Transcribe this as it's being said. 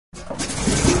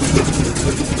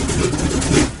Well,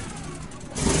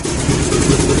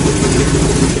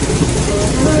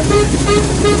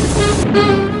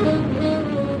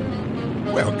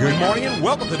 good morning and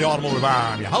welcome to the Automotive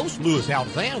Hour. I'm your host, Elaine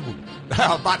Altazan. I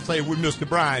was about to say with Mr.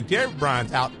 Brian Terry.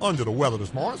 Brian's out under the weather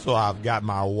this morning, so I've got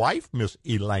my wife, Miss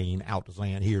Elaine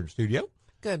Altazan, here in the studio.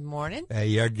 Good morning. There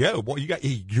you go. Boy, you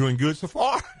doing good so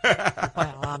far.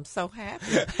 Well, I'm so happy.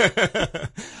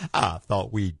 I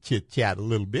thought we'd chit-chat a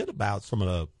little bit about some of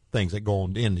the things that go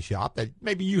on in the shop that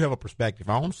maybe you have a perspective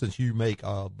on, since you make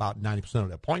about 90% of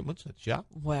the appointments at the shop.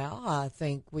 Well, I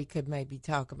think we could maybe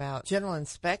talk about general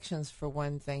inspections for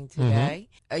one thing today.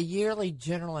 Mm-hmm. A yearly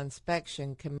general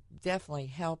inspection can definitely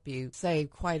help you save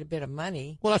quite a bit of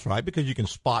money. Well, that's right, because you can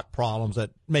spot problems that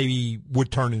maybe would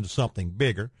turn into something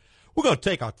bigger. We're going to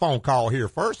take a phone call here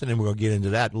first, and then we're going to get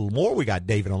into that a little more. We got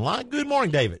David online. Good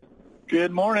morning, David.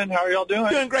 Good morning. How are y'all doing?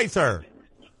 Doing great, sir.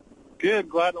 Good.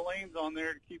 Glad Elaine's on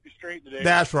there to keep you straight today.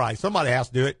 That's right. Somebody has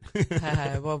to do it.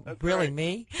 Well, That's really, right.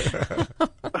 Me?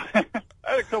 I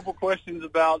had a couple questions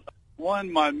about,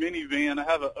 one, my minivan. I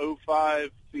have a 05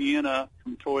 Sienna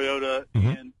from Toyota,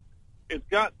 and it's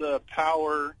got the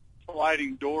power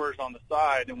sliding doors on the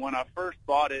side. And when I first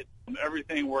bought it,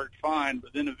 everything worked fine,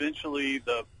 but then eventually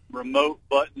the remote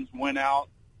buttons went out,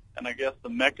 and I guess the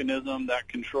mechanism that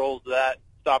controls that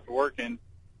stopped working.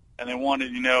 And they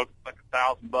wanted, like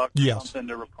 $1,000 or something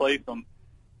to replace them.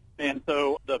 And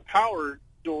so the power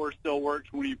door still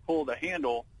works when you pull the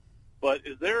handle, but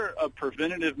is there a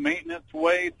preventative maintenance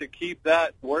way to keep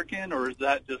that working, or is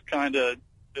that just kind of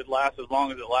it lasts as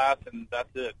long as it lasts and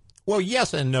that's it? Well,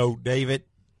 yes and no, David.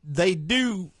 They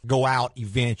do go out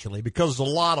eventually because there's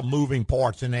a lot of moving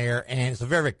parts in there, and it's a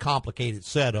very complicated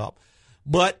setup.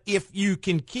 But if you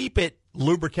can keep it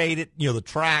lubricated, the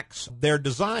tracks, they're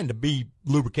designed to be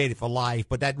lubricated for life,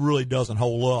 but that really doesn't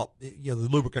hold up. The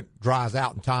lubricant dries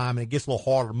out in time, and it gets a little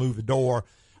harder to move the door,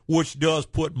 which does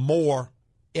put more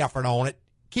effort on it.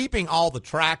 Keeping all the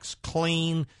tracks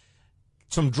clean,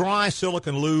 some dry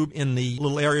silicone lube in the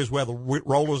little areas where the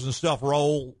rollers and stuff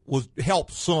roll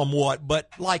helps somewhat, but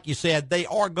like you said, they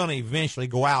are going to eventually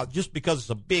go out just because it's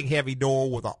a big, heavy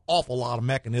door with an awful lot of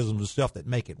mechanisms and stuff that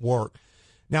make it work.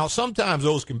 Now, sometimes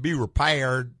those can be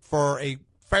repaired for a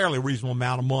fairly reasonable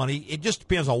amount of money. It just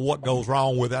depends on what goes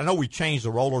wrong with it. I know we changed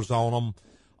the rollers on them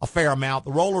a fair amount.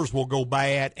 The rollers will go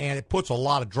bad, and it puts a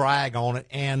lot of drag on it,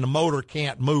 and the motor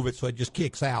can't move it, so it just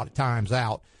kicks out. It times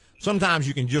out. Sometimes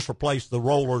you can just replace the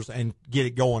rollers and get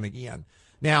it going again.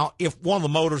 Now, if one of the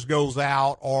motors goes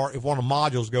out or if one of the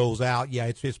modules goes out, yeah,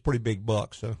 it's pretty big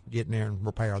bucks, so get in there and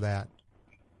repair that.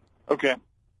 Okay.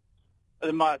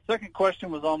 And my second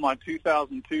question was on my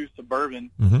 2002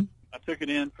 Suburban. I took it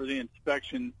in for the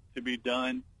inspection to be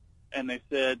done, and they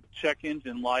said check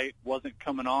engine light wasn't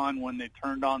coming on when they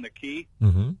turned on the key.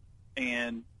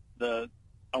 And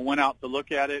I went out to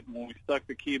look at it, and when we stuck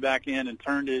the key back in and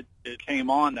turned it, it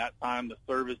came on that time, the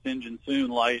service engine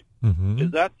soon light. Is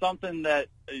that something that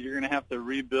you're going to have to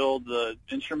rebuild the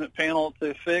instrument panel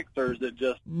to fix, or is it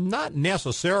just? Not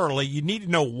necessarily. You need to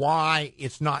know why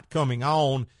it's not coming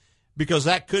on, because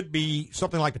that could be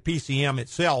something like the PCM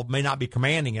itself may not be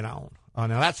commanding it on.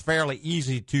 Now, that's fairly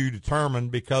easy to determine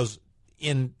because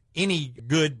in any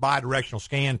good bidirectional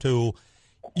scan tool,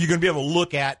 you're going to be able to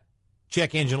look at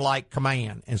check engine light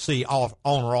command and see off,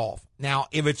 on or off. Now,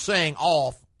 if it's saying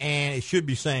off and it should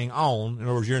be saying on, in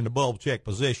other words, you're in the bulb check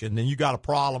position, then you got a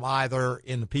problem either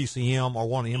in the PCM or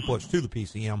one of the inputs to the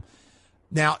PCM.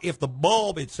 Now, if the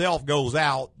bulb itself goes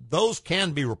out, those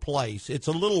can be replaced. It's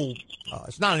a little,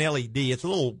 it's not an LED, it's a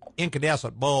little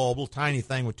incandescent bulb, a little tiny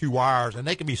thing with two wires, and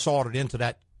they can be soldered into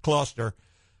that cluster.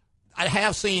 I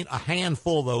have seen a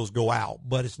handful of those go out,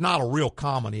 but it's not a real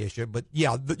common issue. But,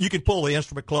 yeah, you can pull the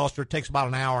instrument cluster. It takes about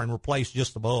an hour and replace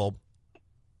just the bulb.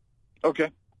 Okay.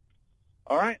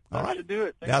 All right. That should do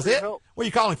it. Thanks That's for your it. help. Where are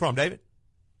you calling from, David?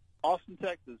 Austin,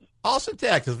 Texas. Austin,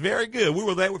 Texas. Very good. We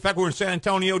were there. In fact, we were in San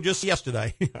Antonio just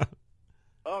yesterday.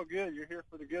 Oh, good. You're here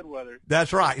for the good weather.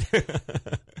 That's right.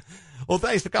 Well,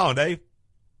 thanks for calling, Dave.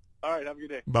 All right. Have a good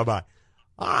day. Bye-bye.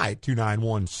 All right,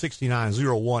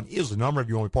 291-6901 is the number. If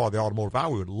you want to be part of the Automotive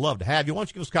Hour, we would love to have you. Why don't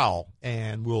you give us a call,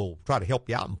 and we'll try to help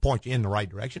you out and point you in the right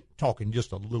direction, talking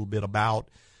just a little bit about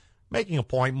making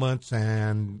appointments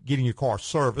and getting your car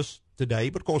serviced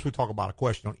today. But, of course, we talk about a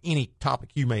question on any topic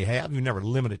you may have. You're never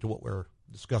limited to what we're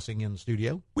discussing in the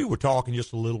studio. We were talking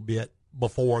just a little bit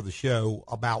before the show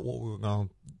about what we were going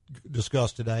to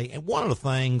discuss today. And one of the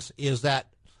things is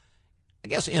that, I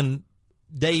guess in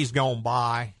days gone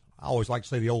by, I always like to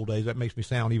say the old days. That makes me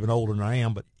sound even older than I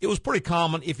am. But it was pretty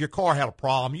common if your car had a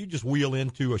problem, you just wheel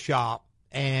into a shop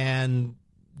and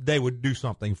they would do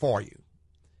something for you.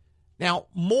 Now,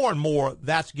 more and more,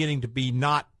 that's getting to be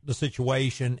not the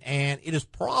situation, and it is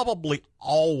probably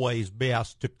always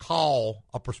best to call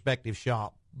a prospective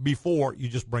shop before you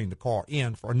just bring the car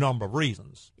in for a number of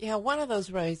reasons. Yeah, one of those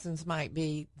reasons might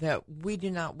be that we do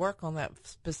not work on that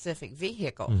specific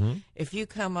vehicle. Mm-hmm. If you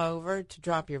come over to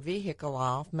drop your vehicle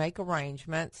off, make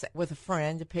arrangements with a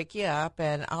friend to pick you up,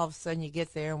 and all of a sudden you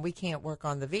get there and we can't work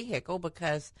on the vehicle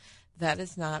because that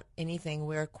is not anything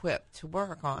we're equipped to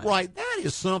work on. Right. That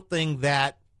is something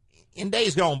that in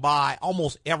days gone by,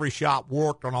 almost every shop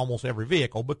worked on almost every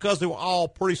vehicle because they were all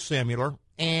pretty similar,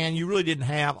 and you really didn't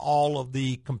have all of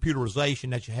the computerization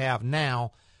that you have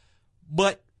now.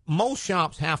 But most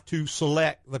shops have to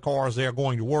select the cars they're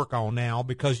going to work on now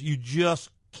because you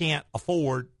just can't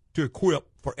afford to equip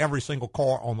for every single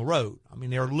car on the road. I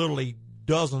mean, there are literally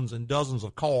dozens and dozens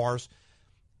of cars.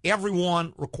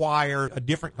 Everyone requires a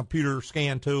different computer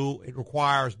scan tool. It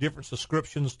requires different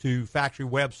subscriptions to factory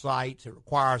websites. It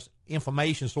requires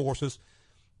information sources.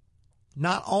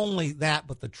 Not only that,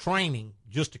 but the training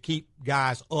just to keep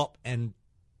guys up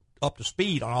to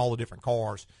speed on all the different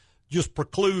cars just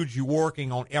precludes you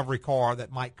working on every car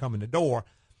that might come in the door.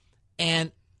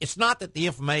 And it's not that the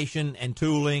information and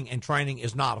tooling and training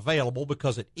is not available,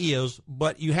 because it is,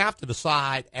 but you have to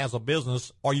decide as a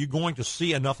business, are you going to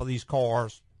see enough of these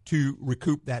cars to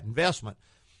recoup that investment?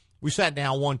 We sat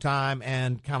down one time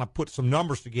and kind of put some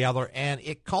numbers together, and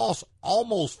it costs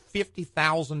almost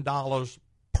 $50,000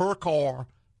 per car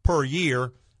per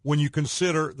year when you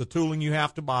consider the tooling you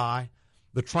have to buy,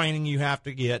 the training you have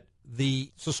to get,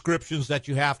 the subscriptions that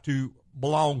you have to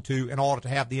belong to in order to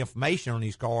have the information on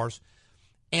these cars.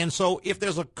 And so if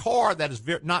there's a car that is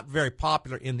not very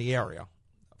popular in the area,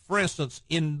 for instance,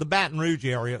 in the Baton Rouge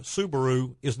area,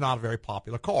 Subaru is not a very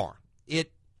popular car.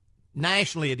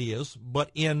 Nationally it is,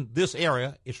 but in this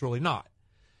area it's really not.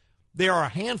 There are a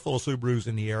handful of Subarus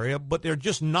in the area, but they're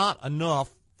just not enough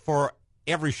for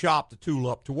every shop to tool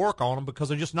up to work on them because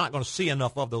they're just not going to see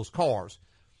enough of those cars.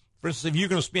 For instance, if you're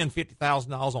going to spend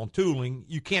 $50,000 on tooling,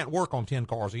 you can't work on 10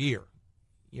 cars a year.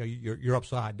 You're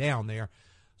upside down there.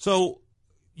 So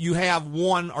you have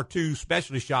one or two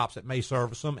specialty shops that may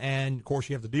service them, and, of course,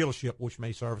 you have the dealership which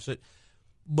may service it.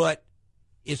 But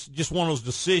it's just one of those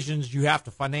decisions you have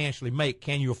to financially make.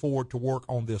 Can you afford to work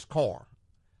on this car?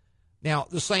 Now,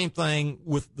 the same thing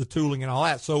with the tooling and all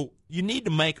that. So you need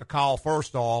to make a call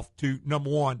first off to, number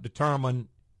one, determine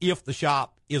if the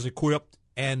shop is equipped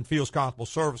and feels comfortable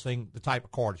servicing the type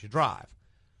of car that you drive.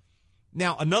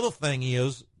 Now, another thing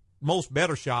is most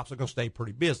better shops are going to stay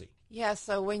pretty busy. Yeah,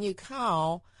 so when you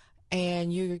call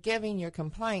and you're giving your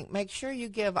complaint, make sure you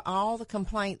give all the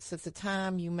complaints at the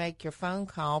time you make your phone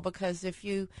call, because if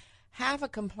you have a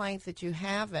complaint that you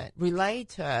haven't relayed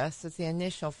to us at the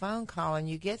initial phone call and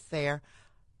you get there,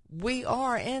 we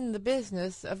are in the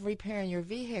business of repairing your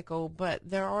vehicle, but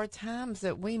there are times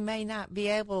that we may not be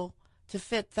able to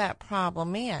fit that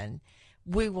problem in.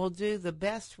 We will do the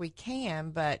best we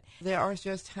can, but there are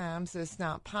just times it's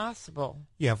not possible.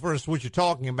 Yeah, first, what you're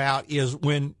talking about is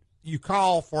when you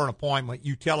call for an appointment,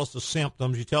 you tell us the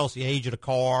symptoms, you tell us the age of the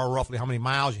car, roughly how many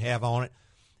miles you have on it,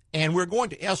 and we're going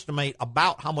to estimate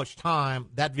about how much time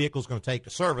that vehicle is going to take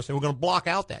to service, and we're going to block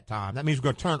out that time. That means we're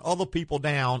going to turn other people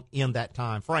down in that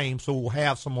time frame, so we'll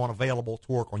have someone available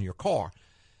to work on your car.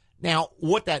 Now,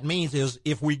 what that means is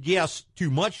if we guess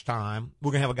too much time,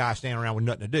 we're going to have a guy standing around with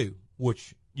nothing to do,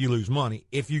 which you lose money.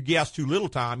 If you guess too little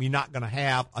time, you're not going to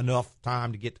have enough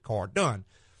time to get the car done.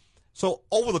 So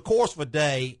over the course of a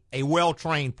day, a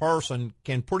well-trained person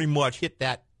can pretty much hit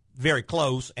that very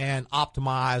close and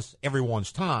optimize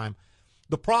everyone's time.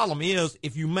 The problem is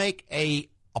if you make a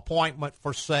appointment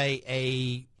for, say,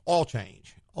 a oil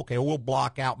change, okay, we'll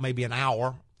block out maybe an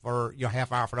hour for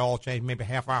half hour for the oil change, maybe a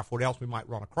half hour for what else we might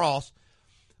run across.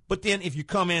 But then if you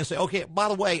come in and say, okay, by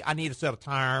the way, I need a set of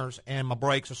tires and my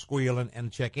brakes are squealing and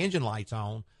the check engine light's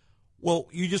on, well,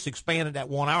 you just expanded that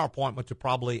 1 hour appointment to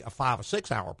probably a 5 or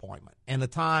 6 hour appointment, and the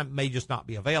time may just not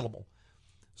be available.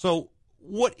 So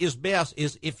what is best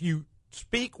is if you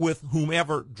speak with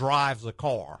whomever drives the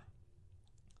car.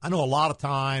 I know a lot of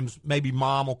times maybe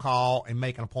mom will call and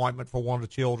make an appointment for one of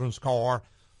the children's car,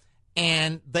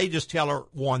 and they just tell her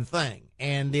one thing,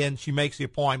 and then she makes the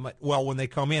appointment. Well, when they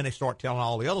come in, they start telling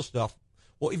all the other stuff.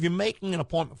 Well, if you're making an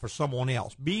appointment for someone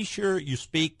else, be sure you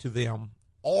speak to them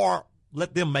or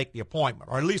let them make the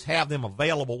appointment, or at least have them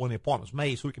available when the appointment's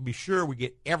made so we can be sure we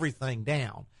get everything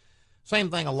down. Same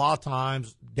thing, a lot of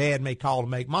times, Dad may call to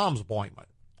make Mom's appointment.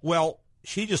 Well,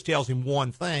 she just tells him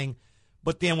one thing,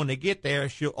 but then when they get there,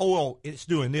 she'll, well, it's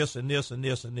doing this and this and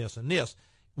this and this and this.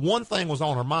 one thing was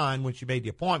on her mind when she made the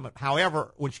appointment.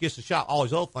 However, when she gets to the shop, all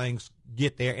these other things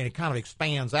get there, and it kind of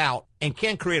expands out and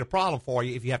can create a problem for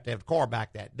you if you have to have the car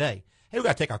back that day. Hey, we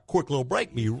got to take a quick little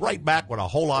break. Be right back with a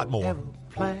whole lot more.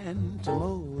 Plan to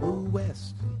motor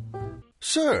west.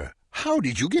 Sir, how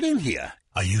did you get in here?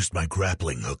 I used my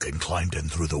grappling hook and climbed in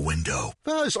through the window.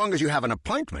 Well, as long as you have an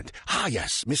appointment. Ah,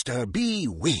 yes, Mr. B.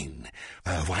 Wayne.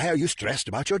 Why are you stressed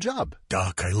about your job?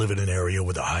 Doc, I live in an area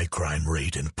with a high crime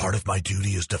rate, and part of my duty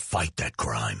is to fight that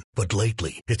crime. But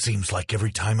lately, it seems like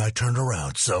every time I turn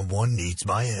around, someone needs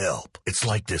my help. It's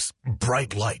like this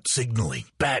bright light signaling.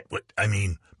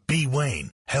 B.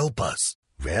 Wayne, help us.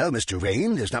 Well, Mr.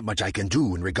 Wayne, there's not much I can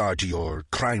do in regard to your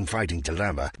crime-fighting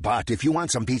dilemma. But if you want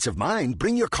some peace of mind,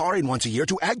 bring your car in once a year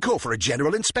to AGCO for a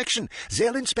general inspection.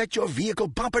 They'll inspect your vehicle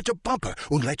bumper to bumper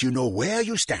and let you know where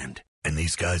you stand. And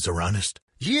these guys are honest?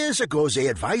 Years ago, they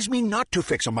advised me not to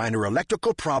fix a minor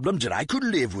electrical problem that I could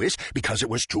live with because it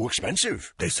was too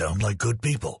expensive. They sound like good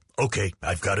people. Okay,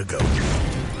 I've got to go.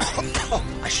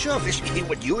 I sure wish he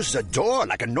would use the door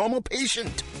like a normal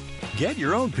patient. Get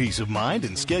your own peace of mind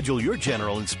and schedule your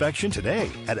general inspection today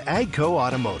at AGCO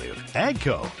Automotive.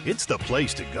 AGCO, it's the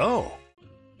place to go.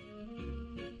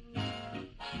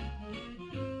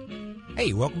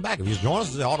 Hey, welcome back. If you just joined us,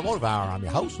 this is the Automotive Hour. I'm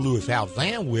your host, Louis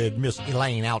Altazan, with Miss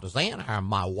Elaine Altazan. I'm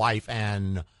my wife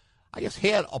and, I guess,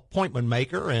 head appointment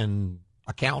maker and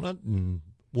accountant and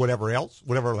whatever else,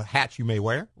 whatever hats you may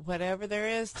wear. Whatever there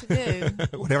is to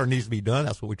do. Whatever needs to be done,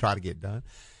 that's what we try to get done.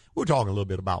 We're talking a little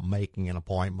bit about making an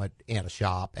appointment in a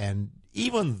shop, and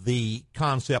even the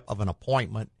concept of an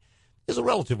appointment is a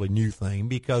relatively new thing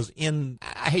because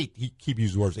I hate to keep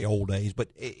using the words the old days, but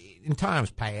in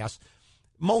times past,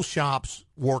 most shops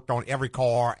worked on every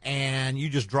car, and you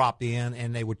just dropped in,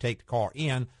 and they would take the car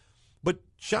in. But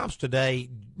shops today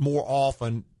more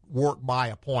often work by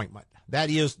appointment. That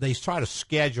is, they try to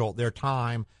schedule their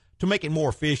time to make it more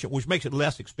efficient, which makes it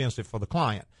less expensive for the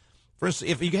client. For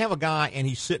instance, if you have a guy and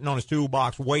he's sitting on his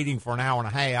toolbox waiting for an hour and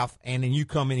a half, and then you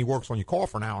come in, he works on your car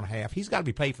for an hour and a half, he's got to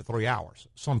be paid for 3 hours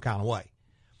some kind of way.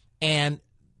 And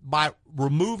by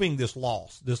removing this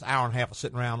loss, this hour and a half of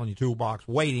sitting around on your toolbox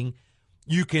waiting,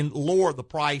 you can lower the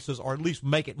prices or at least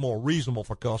make it more reasonable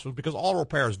for customers because auto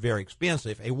repair is very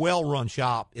expensive. A well-run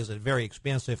shop is a very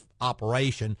expensive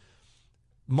operation.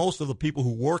 Most of the people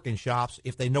who work in shops,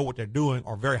 if they know what they're doing,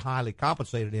 are very highly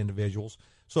compensated individuals.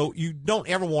 So you don't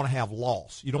ever want to have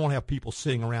loss. You don't want to have people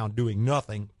sitting around doing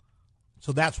nothing.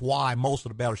 So that's why most of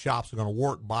the better shops are going to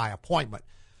work by appointment.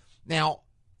 Now,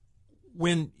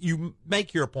 when you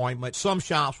make your appointment, some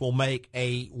shops will make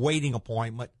a waiting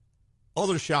appointment.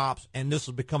 Other shops, and this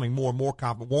is becoming more and more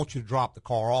common, want you to drop the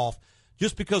car off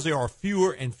just because there are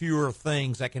fewer and fewer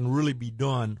things that can really be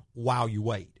done while you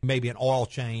wait. Maybe an oil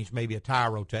change, maybe a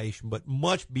tire rotation, but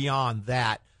much beyond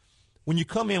that. When you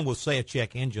come in with, say, a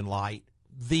check engine light,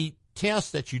 the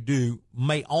test that you do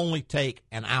may only take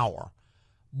an hour,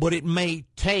 but it may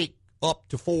take up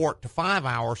to 4 to 5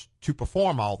 hours to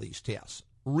perform all these tests.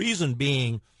 Reason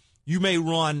being, you may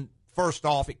run, first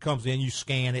off, it comes in, you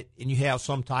scan it, and you have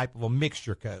some type of a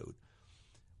mixture code.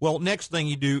 Well, next thing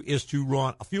you do is to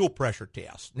run a fuel pressure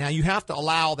test. Now, you have to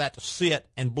allow that to sit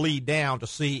and bleed down to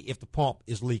see if the pump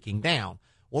is leaking down.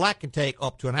 Well, that can take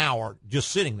up to an hour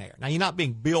just sitting there. Now, you're not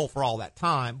being billed for all that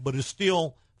time, but it's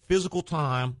still physical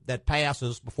time that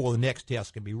passes before the next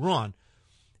test can be run.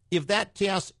 If that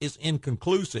test is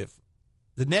inconclusive,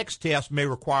 the next test may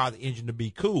require the engine to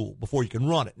be cool before you can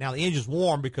run it. Now, the engine's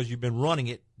warm because you've been running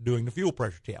it doing the fuel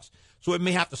pressure test. So it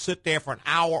may have to sit there for an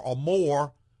hour or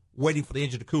more waiting for the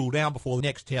engine to cool down before the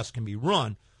next test can be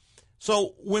run.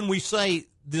 So when we say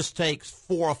this takes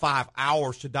 4 or 5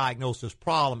 hours to diagnose this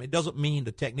problem, it doesn't mean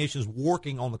the technician's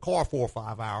working on the car 4 or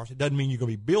 5 hours. It doesn't mean you're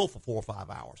going to be billed for 4 or 5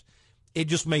 hours. It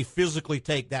just may physically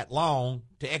take that long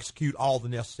to execute all the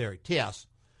necessary tests.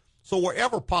 So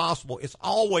wherever possible, it's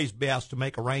always best to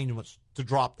make arrangements to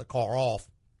drop the car off.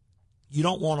 You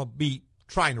don't want to be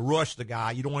trying to rush the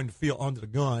guy. You don't want him to feel under the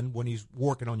gun when he's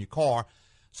working on your car.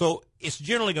 So it's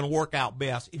generally going to work out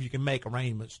best if you can make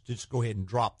arrangements to just go ahead and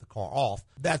drop the car off.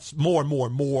 That's more and more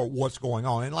and more what's going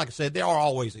on. And like I said, there are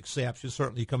always exceptions.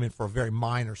 Certainly you come in for a very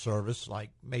minor service,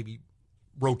 like maybe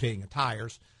rotating the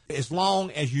tires, as long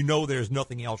as you know there's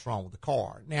nothing else wrong with the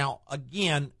car. Now,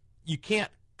 again, you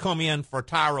can't come in for a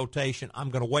tire rotation.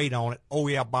 I'm going to wait on it. Oh,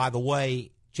 yeah, by the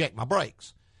way, check my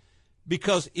brakes.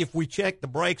 Because if we check the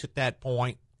brakes at that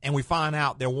point and we find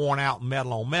out they're worn out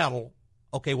metal on metal,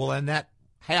 okay, well, then that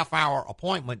half-hour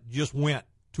appointment just went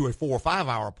to a 4 or 5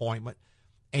 hour appointment,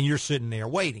 and you're sitting there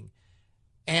waiting.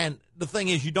 And the thing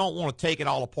is, you don't want to take it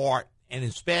all apart and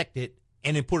inspect it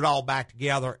and then put it all back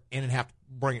together and then have to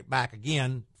bring it back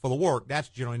again for the work. That's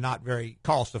generally not very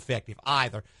cost effective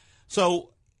either.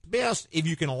 So best if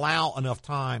you can allow enough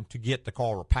time to get the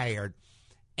car repaired.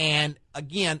 And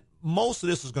again, most of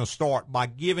this is going to start by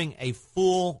giving a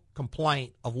full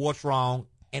complaint of what's wrong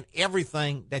and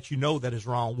everything that you know that is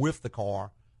wrong with the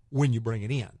car when you bring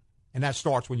it in. And that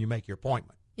starts when you make your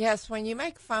appointment. Yes, when you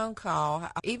make a phone call,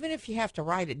 even if you have to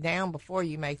write it down before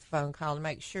you make the phone call to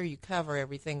make sure you cover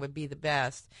everything would be the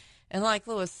best. And like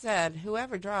Lewis said,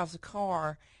 whoever drives a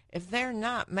car, if they're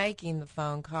not making the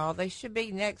phone call, they should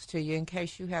be next to you in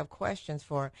case you have questions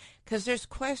for it. Because there's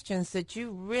questions that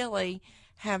you really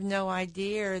have no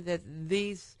idea that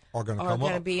these are going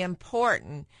to be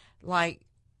important. Like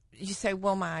you say,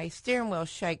 well, my steering wheel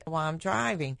shake while I'm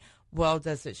driving. Well,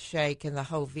 does it shake in the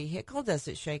whole vehicle? Does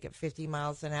it shake at 50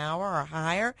 miles an hour or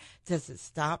higher? Does it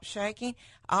stop shaking?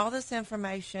 All this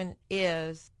information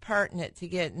is pertinent to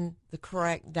getting the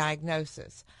correct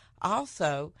diagnosis.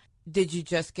 Also, did you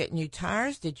just get new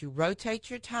tires? Did you rotate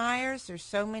your tires? There's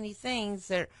so many things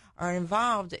that are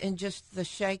involved in just the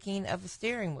shaking of the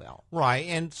steering wheel. Right,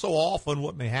 and so often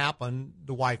what may happen,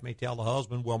 the wife may tell the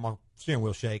husband, well, my steering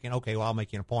wheel's shaking. Okay, well, I'll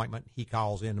make you an appointment. He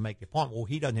calls in to make the appointment. Well,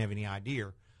 he doesn't have any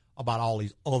idea about all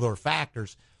these other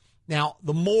factors. Now,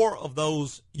 the more of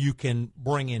those you can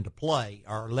bring into play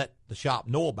or let the shop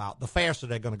know about, the faster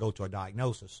they're going to go to a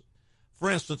diagnosis.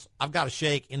 For instance, I've got a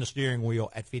shake in the steering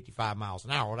wheel at 55 miles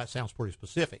an hour. Well, that sounds pretty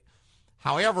specific.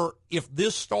 However, if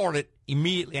this started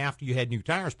immediately after you had new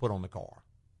tires put on the car,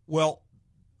 well,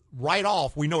 right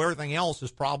off, we know everything else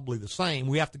is probably the same.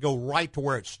 We have to go right to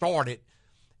where it started,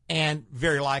 and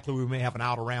very likely we may have an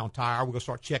out-around tire. We're going to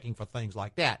start checking for things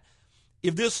like that.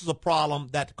 If this is a problem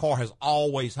that the car has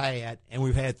always had and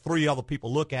we've had 3 other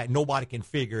people look at it, nobody can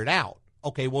figure it out,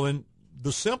 okay, well, then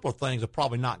the simpler things are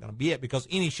probably not going to be it because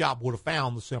any shop would have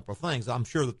found the simpler things. I'm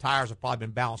sure the tires have probably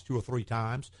been balanced 2 or 3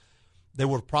 times. They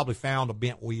would have probably found a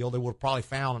bent wheel. They would have probably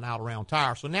found an out-around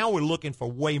tire. So now we're looking for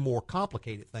way more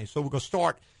complicated things. So we're going to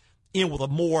start in with a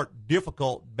more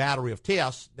difficult battery of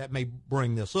tests that may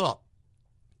bring this up.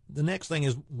 The next thing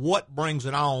is what brings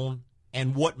it on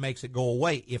and what makes it go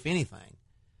away, if anything.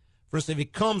 For instance, if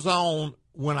it comes on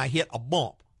when I hit a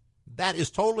bump, that is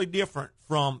totally different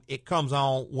from it comes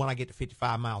on when I get to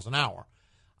 55 miles an hour.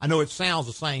 I know it sounds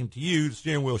the same to you, the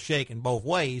steering wheel shaking both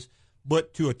ways,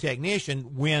 but to a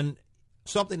technician, when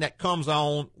something that comes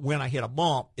on when I hit a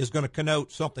bump is going to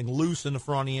connote something loose in the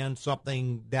front end,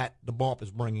 something that the bump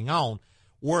is bringing on.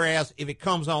 Whereas if it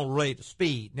comes on related to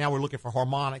speed, now we're looking for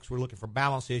harmonics, we're looking for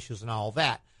balance issues and all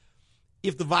that.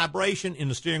 If the vibration in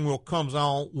the steering wheel comes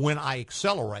on when I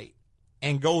accelerate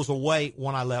and goes away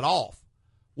when I let off,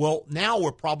 well, now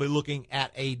we're probably looking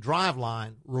at a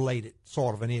driveline related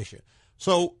sort of an issue.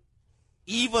 So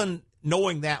even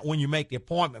knowing that when you make the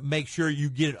appointment, make sure you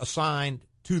get it assigned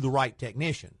to the right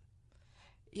technician.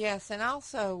 Yes, and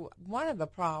also one of the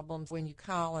problems when you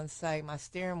call and say my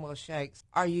steering wheel shakes,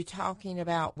 are you talking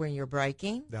about when you're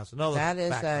braking? That's another That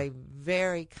is factor. a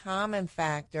very common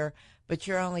factor, but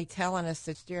you're only telling us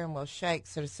the steering wheel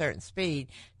shakes at a certain speed,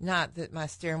 not that my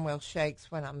steering wheel shakes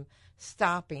when I'm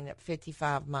stopping at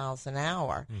 55 miles an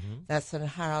hour. Mm-hmm. That's an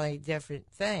entirely different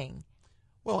thing.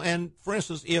 Well, and for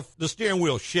instance, if the steering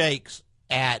wheel shakes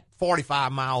at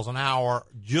 45 miles an hour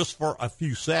just for a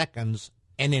few seconds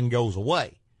and then goes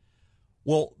away,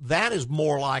 well, that is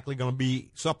more likely going to be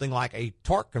something like a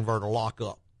torque converter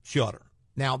lockup shutter.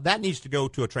 Now, that needs to go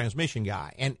to a transmission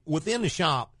guy. And within the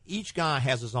shop, each guy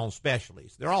has his own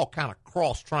specialties. They're all kind of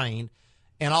cross-trained,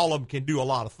 and all of them can do a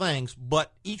lot of things,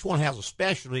 but each one has a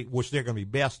specialty which they're going to be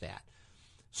best at.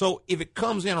 So if it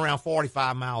comes in around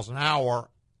 45 miles an hour,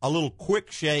 a little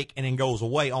quick shake and then goes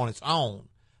away on its own,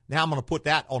 now I'm going to put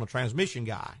that on a transmission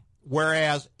guy.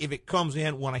 Whereas if it comes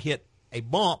in when I hit a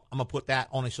bump, I'm going to put that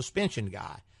on a suspension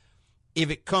guy. If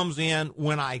it comes in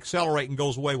when I accelerate and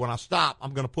goes away when I stop,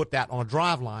 I'm going to put that on a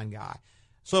driveline guy.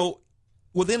 So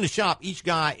within the shop, each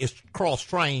guy is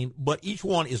cross-trained, but each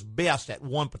one is best at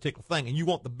one particular thing. And you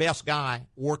want the best guy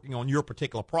working on your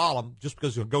particular problem just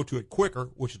because you'll go to it quicker,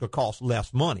 which is going to cost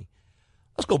less money.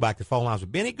 Let's go back to the phone lines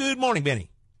with Benny. Good morning, Benny.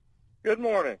 Good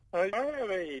morning. I have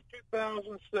a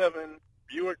 2007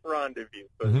 Buick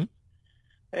Rendezvous,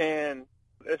 and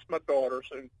it's my daughter's.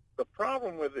 And the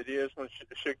problem with it is when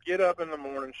she'll get up in the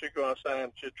morning, she'll go outside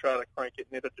and she'll try to crank it,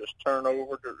 and it'll just turn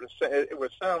over. It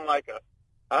would sound like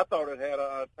I thought it had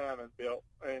a timing belt,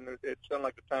 and it sounded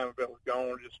like the timing belt was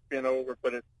gone, just spin over,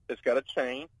 but it's got a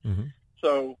chain. Mm-hmm.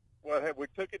 So we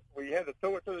had to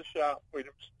tow it to the shop. We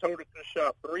towed it to the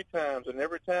shop 3 times, and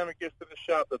every time it gets to the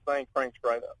shop, the thing cranks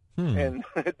right up. And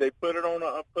they put it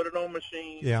on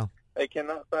machine. Yeah. They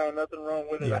cannot find nothing wrong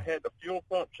with it. Yeah. I had the fuel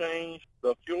pump changed,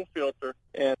 the fuel filter,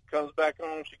 and it comes back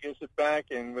on. She gets it back,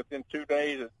 and within 2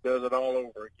 days, it does it all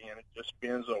over again. It just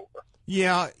spins over.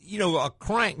 Yeah, a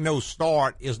crank no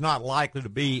start is not likely to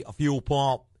be a fuel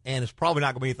pump, and it's probably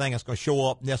not going to be anything that's going to show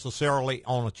up necessarily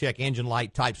on a check engine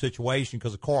light type situation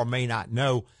because the car may not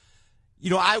know.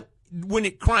 When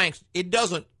it cranks, it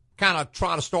doesn't kind of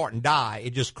try to start and die.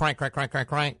 It just crank.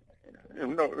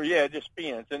 No, yeah, it just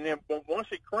spins. And then, but once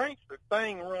it cranks, the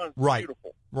thing runs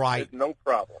beautiful. Right. It's no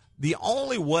problem. The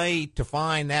only way to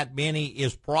find that, Benny,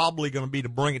 is probably going to be to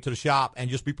bring it to the shop and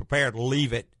just be prepared to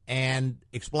leave it and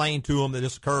explain to them that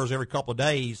this occurs every couple of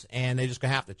days, and they're just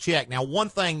going to have to check. Now, one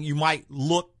thing you might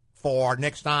look for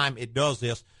next time it does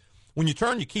this, when you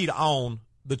turn your key to on,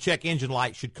 the check engine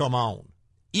light should come on.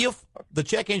 If the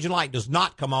check engine light does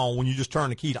not come on when you just turn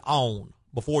the key to on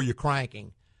before you're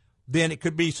cranking, then it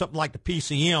could be something like the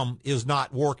PCM is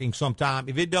not working sometime.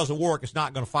 If it doesn't work, it's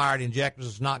not going to fire the injectors.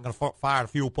 It's not going to fire the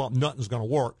fuel pump. Nothing's going to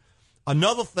work.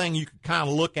 Another thing you can kind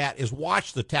of look at is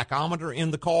watch the tachometer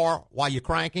in the car while you're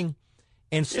cranking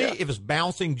and see if it's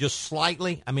bouncing just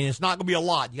slightly. I mean, it's not going to be a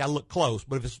lot. You got to look close.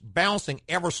 But if it's bouncing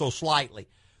ever so slightly,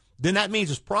 then that means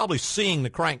it's probably seeing the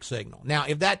crank signal. Now,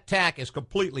 if that tach is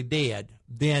completely dead,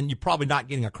 then you're probably not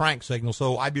getting a crank signal.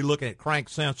 So I'd be looking at crank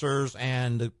sensors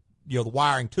and the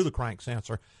wiring to the crank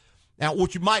sensor. Now,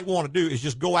 what you might want to do is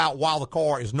just go out while the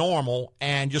car is normal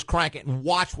and just crank it and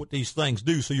watch what these things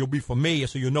do so you'll be familiar,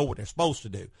 so you'll know what they're supposed to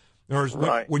do. In other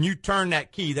words, when you turn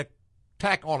that key, that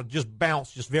tach ought to just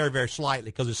bounce just very, very slightly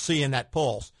because it's seeing that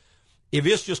pulse. If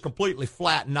it's just completely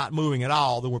flat and not moving at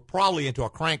all, then we're probably into a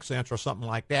crank sensor or something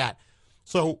like that.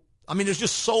 So, I mean, there's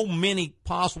just so many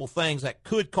possible things that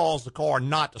could cause the car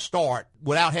not to start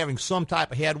without having some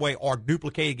type of headway or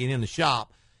duplicating it in the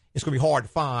shop. It's going to be hard to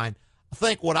find. I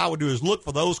think what I would do is look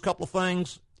for those couple of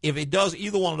things. If it does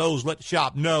either one of those, let the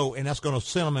shop know, and that's going to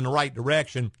send them in the right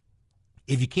direction.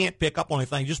 If you can't pick up on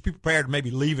anything, just be prepared to maybe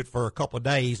leave it for a couple of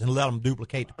days and let them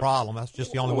duplicate the problem. That's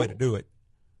just the only way to do it.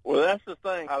 Well, that's the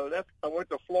thing. I went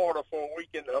to Florida for a week,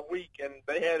 and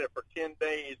they had it for 10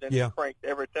 days, and it cranked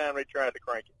every time they tried to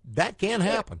crank it. That can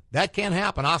happen. That can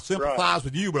happen. I sympathize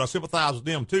with you, but I sympathize with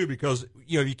them, too, because,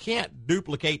 you can't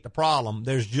duplicate the problem.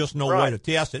 There's just no way to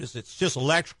test it. It's just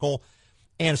electrical,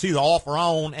 and it's either off or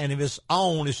on, and if it's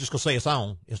on, it's just going to say it's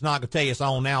on. It's not going to tell you it's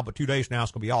on now, but 2 days from now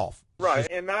it's going to be off. Right,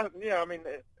 and I've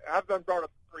done brought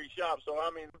up 3 shops, so,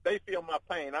 they feel my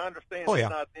pain. I understand it's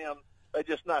not them. They're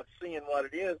just not seeing what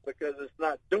it is because it's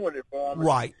not doing it for them.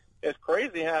 Right. It's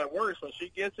crazy how it works. When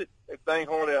she gets it, the thing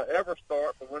hardly ever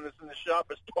start, but when it's in the shop,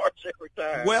 it starts every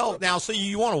time. Well, now, see,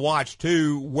 you want to watch,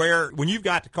 too, where when you've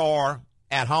got the car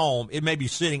at home, it may be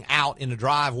sitting out in the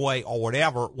driveway or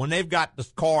whatever. When they've got the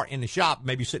car in the shop, it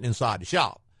may be sitting inside the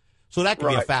shop. So that could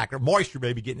be a factor. Moisture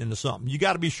may be getting into something. You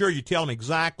got to be sure you tell them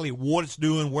exactly what it's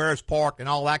doing, where it's parked, and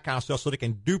all that kind of stuff so they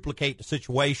can duplicate the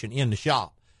situation in the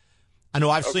shop. I know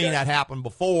I've seen that happen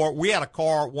before. We had a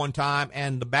car one time,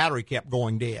 and the battery kept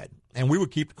going dead. And we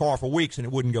would keep the car for weeks, and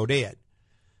it wouldn't go dead.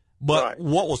 But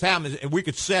what was happening is if we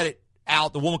could set it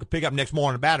out, the woman could pick up next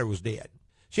morning, the battery was dead.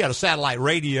 She had a satellite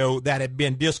radio that had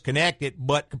been disconnected,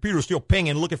 but computer was still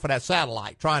pinging, looking for that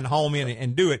satellite, trying to home in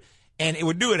and do it. And it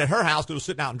would do it at her house because it was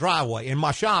sitting out in the driveway. In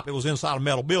my shop, it was inside a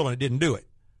metal building. It didn't do it.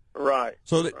 Right.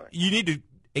 So you need to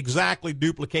exactly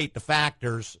duplicate the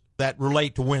factors that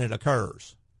relate to when it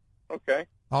occurs. Okay.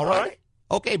 All right.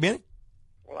 Okay, Benny.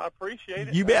 Well, I appreciate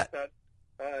it. You bet.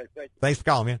 All right, thank you. Thanks for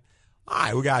calling, man. All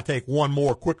right, we got to take one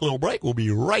more quick little break. We'll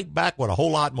be right back with a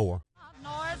whole lot more.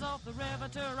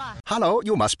 Hello,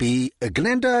 you must be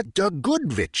Glenda de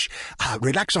Goodrich.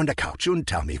 Relax on the couch and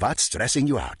tell me what's stressing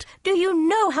you out. Do you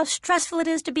know how stressful it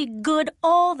is to be good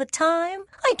all the time?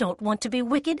 I don't want to be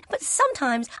wicked, but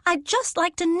sometimes I'd just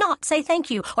like to not say thank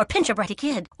you, or pinch a bratty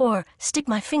kid, or stick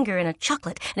my finger in a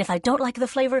chocolate, and if I don't like the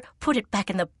flavor, put it back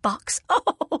in the box.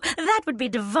 Oh, that would be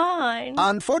divine.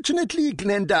 Unfortunately,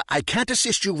 Glenda, I can't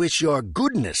assist you with your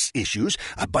goodness issues,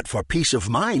 but for peace of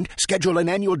mind, schedule an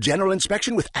annual general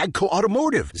inspection with AGCO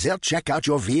Automotive. They'll check out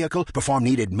your vehicle, perform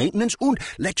needed maintenance, and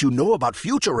let you know about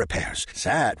future repairs.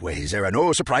 That way, there are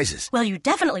no surprises. Well, you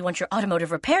definitely want your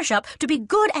automotive repair shop to be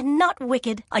good and not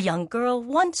wicked. A young girl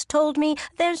once told me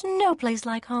there's no place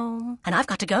like home. And I've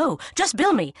got to go. Just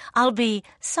bill me. I'll be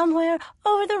somewhere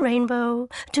over the rainbow.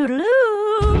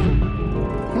 Toodaloo!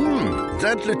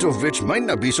 That little witch might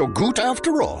not be so good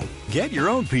after all. Get your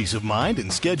own peace of mind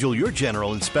and schedule your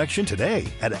general inspection today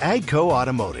at AGCO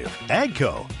Automotive.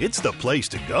 AGCO, it's the place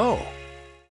to go.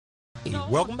 Hey,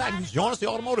 welcome back to Join Us the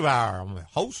Automotive Hour. I'm the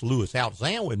host, Louis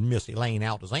Altazan, with Miss Elaine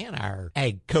Altazan, our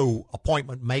AGCO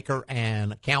appointment maker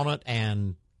and accountant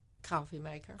and Coffee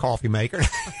maker. Coffee maker.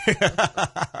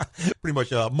 Pretty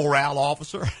much a morale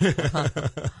officer.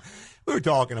 We were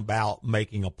talking about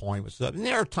making appointments. And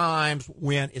there are times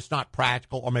when it's not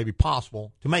practical or maybe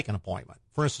possible to make an appointment.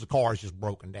 For instance, the car is just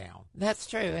broken down. That's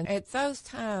true. And at those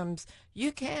times,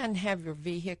 you can have your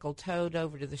vehicle towed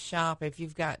over to the shop if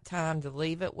you've got time to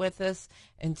leave it with us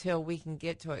until we can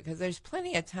get to it. Because there's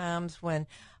plenty of times when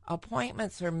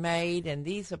appointments are made and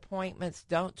these appointments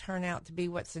don't turn out to be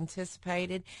what's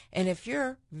anticipated. And if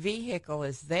your vehicle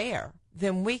is there,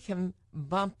 then we can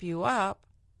bump you up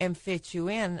and fit you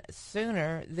in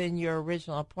sooner than your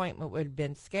original appointment would have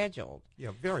been scheduled.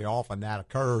 Yeah, very often that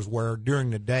occurs where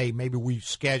during the day, maybe we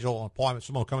schedule an appointment,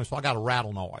 someone will come in, so I got a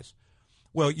rattle noise.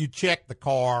 Well, you check the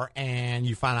car and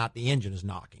you find out the engine is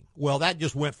knocking. Well, that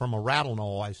just went from a rattle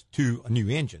noise to a new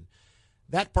engine.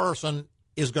 That person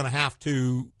is going to have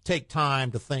to take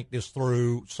time to think this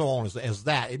through, so on as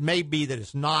that. It may be that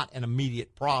it's not an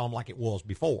immediate problem like it was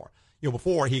before. You know,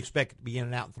 before he expected to be in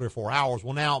and out in 3 or 4 hours.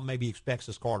 Well, now maybe he expects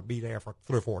this car to be there for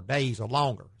 3 or 4 days or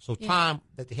longer. So time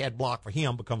that they had blocked for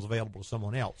him becomes available to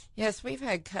someone else. Yes, we've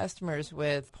had customers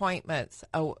with appointments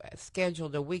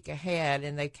scheduled a week ahead,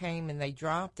 and they came and they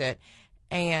dropped it.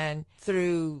 And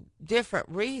through different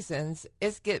reasons,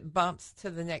 it get bumps to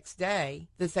the next day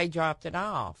that they dropped it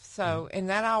off. So, and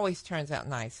that always turns out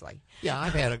nicely. Yeah,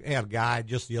 I've had a guy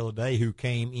just the other day who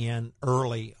came in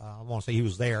early. I want to say he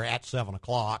was there at 7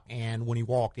 o'clock. And when he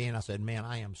walked in, I said, man,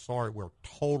 I am sorry. We're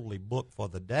totally booked for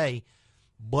the day.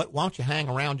 But why don't you hang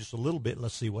around just a little bit and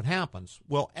let's see what happens?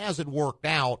 Well, as it worked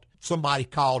out, somebody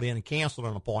called in and canceled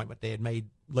an appointment they had made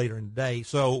later in the day.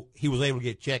 So he was able to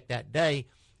get checked that day.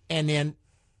 And then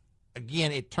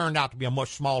again, it turned out to be a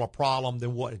much smaller problem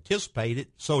than what anticipated,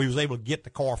 so he was able to get the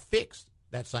car fixed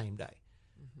that same day.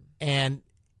 Mm-hmm. And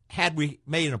had we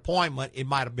made an appointment, it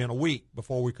might have been a week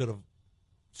before we could have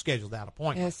scheduled that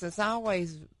appointment. Yes, it's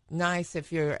always nice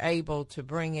if you're able to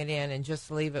bring it in and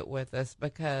just leave it with us,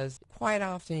 because quite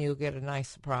often you'll get a nice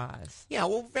surprise. Yeah,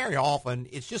 well, very often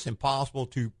it's just impossible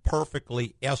to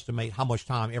perfectly estimate how much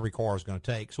time every car is going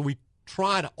to take. So we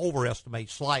try to overestimate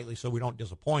slightly so we don't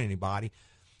disappoint anybody.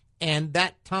 And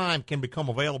that time can become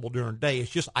available during the day. It's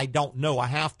just I don't know. I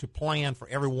have to plan for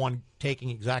everyone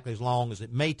taking exactly as long as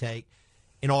it may take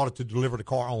in order to deliver the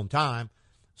car on time.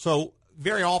 So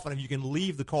very often if you can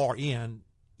leave the car in,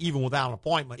 even without an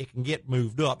appointment, it can get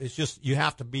moved up. It's just you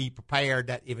have to be prepared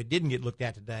that if it didn't get looked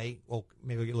at today, well,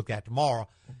 maybe it'll get looked at tomorrow.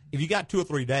 If you got 2 or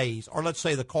 3 days, or let's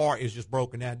say the car is just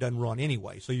broken down, it doesn't run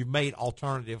anyway, so you've made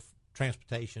alternative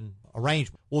transportation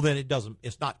arrangement, well, then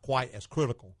it's not quite as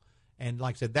critical. And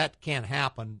like I said, that can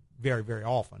happen very, very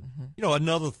often. Mm-hmm. You know,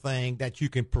 another thing that you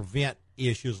can prevent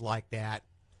issues like that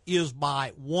is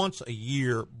by once a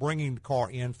year bringing the car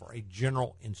in for a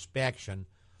general inspection.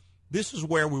 This is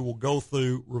where we will go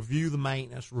through, review the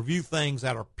maintenance, review things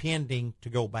that are pending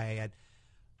to go bad.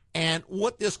 And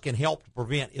what this can help to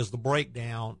prevent is the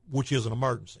breakdown, which is an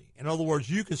emergency. In other words,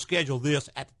 you can schedule this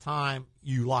at the time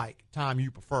you like, time you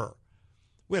prefer.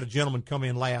 We had a gentleman come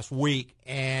in last week,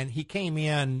 and he came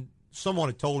in. Someone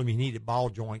had told him he needed ball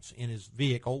joints in his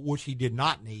vehicle, which he did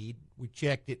not need. We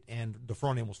checked it, and the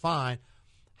front end was fine.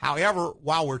 However,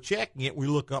 while we're checking it, we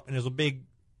look up, and there's a big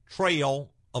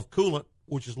trail of coolant,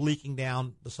 which is leaking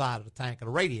down the side of the tank of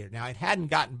the radiator. Now, it hadn't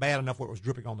gotten bad enough where it was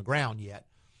dripping on the ground yet,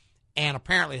 and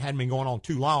apparently it hadn't been going on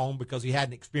too long because he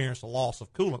hadn't experienced a loss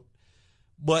of coolant.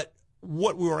 But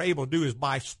what we were able to do is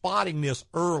by spotting this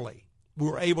early, we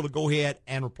were able to go ahead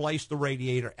and replace the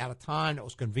radiator at a time that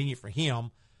was convenient for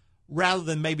him, rather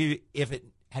than maybe if it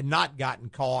had not gotten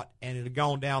caught and it had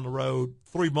gone down the road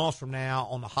 3 months from now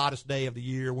on the hottest day of the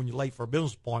year when you're late for a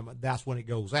business appointment, that's when it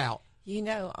goes out. You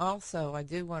know, also, I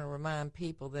do want to remind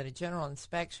people that a general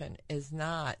inspection is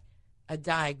not a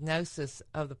diagnosis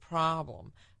of the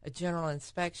problem. A general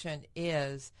inspection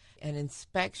is an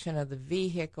inspection of the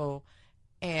vehicle,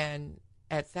 and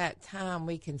at that time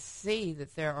we can see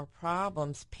that there are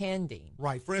problems pending.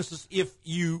 Right. For instance, if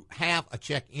you have a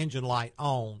check engine light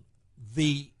on,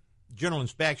 the general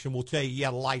inspection will tell you,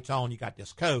 yeah, the light's on, you got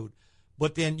this code.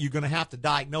 But then you're going to have to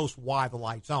diagnose why the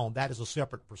light's on. That is a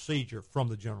separate procedure from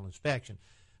the general inspection.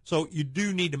 So you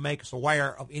do need to make us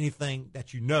aware of anything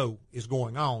that you know is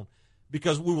going on,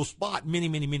 because we will spot many,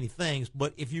 many, many things.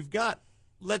 But if you've got,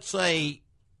 let's say,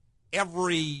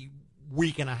 every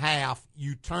week and a half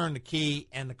you turn the key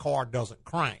and the car doesn't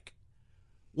crank,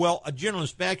 well, a general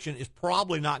inspection is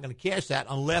probably not going to catch that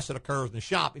unless it occurs in the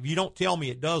shop. If you don't tell me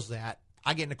it does that,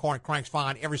 I get in the car and it cranks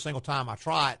fine every single time I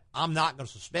try it, I'm not going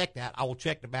to suspect that. I will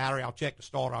check the battery, I'll check the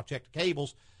starter, I'll check the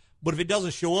cables. But if it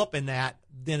doesn't show up in that,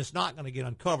 then it's not going to get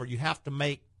uncovered. You have to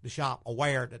make the shop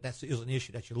aware that that is an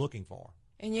issue that you're looking for.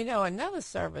 And, you know, another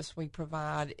service we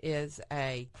provide is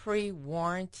a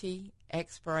pre-warranty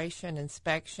expiration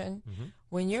inspection.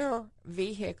 When your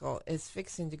vehicle is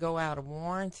fixing to go out of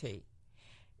warranty,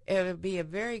 it would be a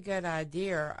very good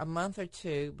idea a month or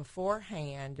two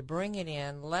beforehand to bring it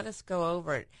in, let us go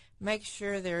over it, make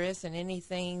sure there isn't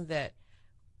anything that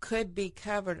could be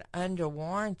covered under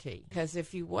warranty. Because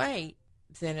if you wait,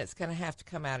 then it's going to have to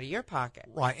come out of your pocket.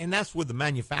 Right, and that's with the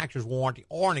manufacturer's warranty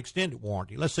or an extended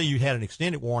warranty. Let's say you had an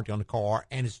extended warranty on the car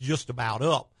and it's just about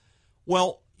up.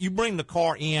 Well, you bring the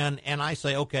car in and I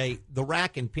say, okay, the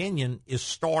rack and pinion is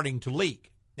starting to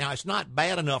leak. Now, it's not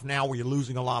bad enough now where you're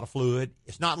losing a lot of fluid.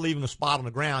 It's not leaving a spot on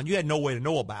the ground. You had no way to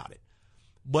know about it.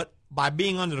 But by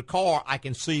being under the car, I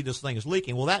can see this thing is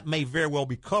leaking. Well, that may very well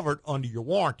be covered under your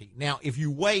warranty. Now, if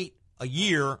you wait a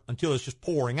year until it's just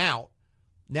pouring out,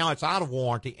 now it's out of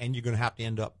warranty, and you're going to have to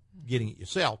end up getting it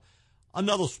yourself.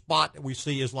 Another spot that we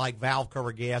see is like valve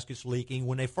cover gaskets leaking.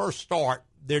 When they first start,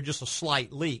 they're just a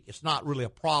slight leak. It's not really a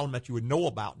problem that you would know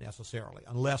about necessarily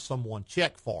unless someone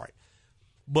checked for it.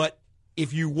 But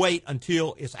if you wait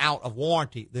until it's out of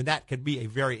warranty, then that could be a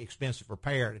very expensive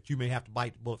repair that you may have to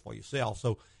bite the bullet for yourself.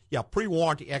 So, yeah,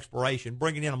 pre-warranty expiration,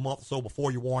 bring it in a month or so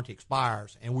before your warranty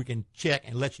expires, and we can check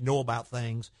and let you know about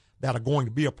things that are going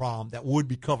to be a problem that would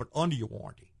be covered under your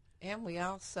warranty. And we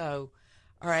also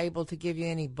are able to give you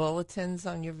any bulletins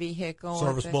on your vehicle.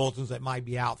 Service bulletins that might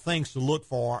be out, things to look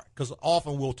for, because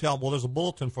often we'll tell them, well, there's a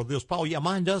bulletin for this. Oh, yeah,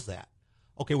 mine does that.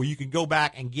 Okay, well, you can go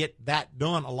back and get that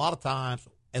done a lot of times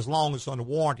as long as it's under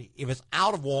warranty. If it's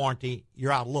out of warranty,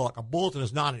 you're out of luck. A bulletin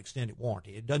is not an extended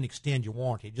warranty. It doesn't extend your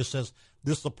warranty. It just says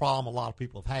this is a problem a lot of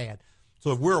people have had.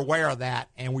 So if we're aware of that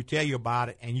and we tell you about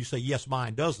it and you say, yes,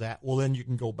 mine does that, well, then you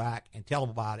can go back and tell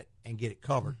them about it and get it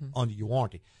covered under your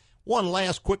warranty. One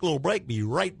last quick little break. Be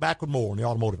right back with more in the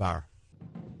Automotive Hour.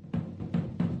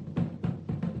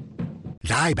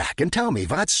 Lie back and tell me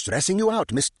what's stressing you out,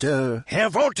 Mr. Herr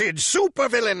Voltage,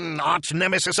 supervillain, arch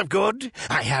nemesis of good.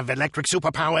 I have electric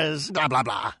superpowers, blah, blah,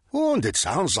 blah. And it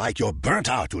sounds like you're burnt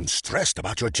out and stressed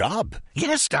about your job.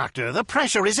 Yes, Doctor, the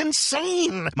pressure is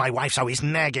insane. My wife's always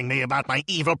nagging me about my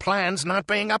evil plans not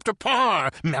being up to par.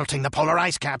 Melting the polar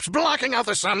ice caps, blocking out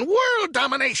the sun, world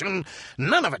domination.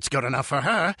 None of it's good enough for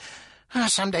her.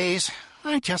 Some days,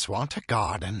 I just want a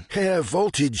garden. Herr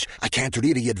Voltage, I can't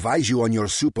really advise you on your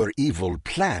super evil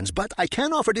plans, but I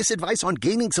can offer this advice on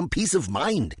gaining some peace of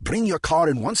mind. Bring your car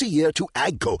in once a year to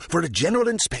AGCO for a general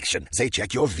inspection. They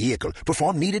check your vehicle,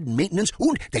 perform needed maintenance,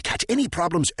 and they catch any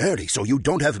problems early so you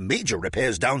don't have major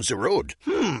repairs down the road.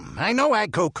 I know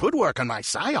AGCO could work on my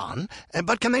Scion,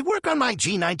 but can they work on my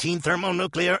G19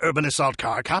 thermonuclear urban assault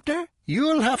car copter?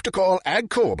 You'll have to call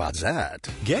AGCO about that.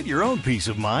 Get your own peace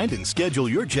of mind and schedule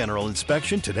your general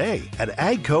inspection today at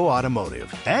AGCO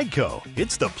Automotive. AGCO,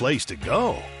 it's the place to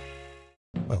go.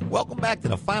 Well, welcome back to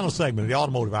the final segment of the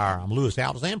Automotive Hour. I'm Louis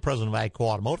Altazan, president of AGCO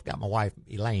Automotive. Got my wife,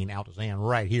 Elaine Altazan,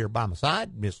 right here by my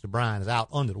side. Mr. Brian is out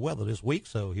under the weather this week,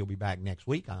 so he'll be back next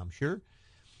week, I'm sure.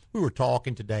 We were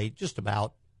talking today just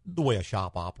about the way a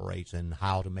shop operates and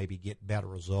how to maybe get better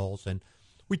results, and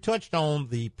we touched on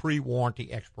the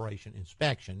pre-warranty expiration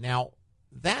inspection. Now,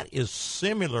 that is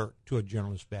similar to a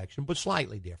general inspection, but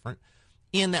slightly different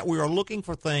in that we are looking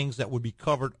for things that would be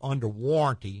covered under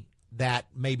warranty that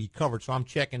may be covered. So I'm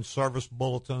checking service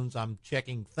bulletins. I'm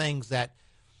checking things that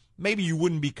maybe you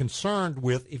wouldn't be concerned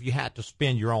with if you had to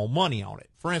spend your own money on it.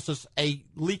 For instance, a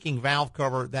leaking valve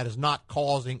cover that is not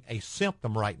causing a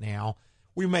symptom right now,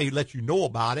 we may let you know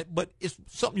about it, but it's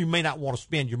something you may not want to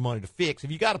spend your money to fix.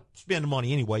 If you got to spend the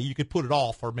money anyway, you could put it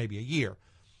off for maybe a year.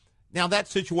 Now, that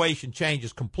situation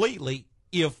changes completely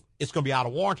if it's going to be out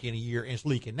of warranty in a year and it's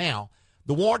leaking now.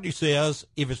 The warranty says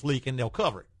if it's leaking, they'll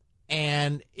cover it.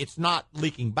 And it's not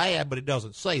leaking bad, but it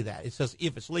doesn't say that. It says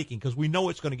if it's leaking because we know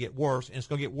it's going to get worse, and it's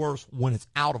going to get worse when it's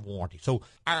out of warranty. So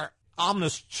our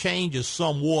ominous changes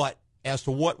somewhat as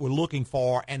to what we're looking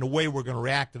for and the way we're going to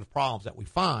react to the problems that we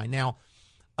find. Now,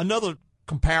 another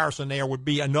comparison there would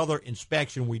be another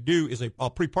inspection we do is a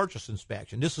pre-purchase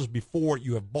inspection. This is before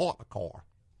you have bought a car.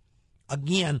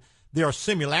 Again, there are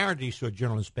similarities to a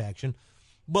general inspection,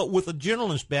 but with a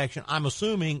general inspection, I'm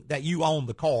assuming that you own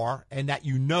the car and that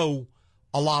you know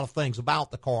a lot of things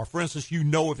about the car. For instance, you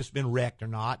know if it's been wrecked or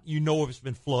not. You know if it's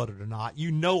been flooded or not.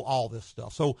 You know all this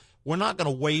stuff. So we're not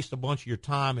going to waste a bunch of your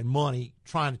time and money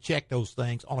trying to check those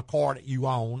things on a car that you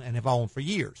own and have owned for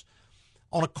years.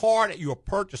 On a car that you are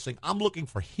purchasing, I'm looking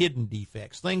for hidden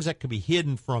defects, things that could be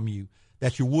hidden from you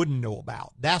that you wouldn't know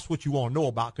about. That's what you want to know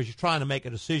about because you're trying to make a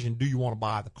decision, do you want to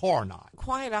buy the car or not?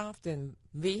 Quite often,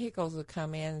 vehicles will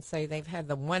come in and say they've had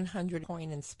the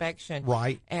 100-point inspection.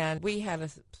 Right. And we had a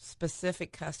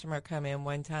specific customer come in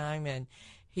one time, and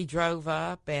he drove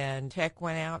up, and tech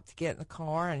went out to get in the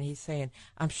car, and he's saying,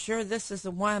 I'm sure this is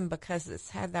the one because it's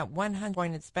had that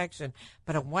 100-point inspection,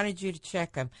 but I wanted you to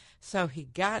check them. So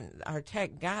our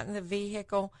tech got in the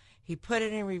vehicle. He put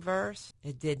it in reverse.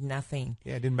 It did nothing.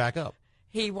 Yeah, it didn't back up.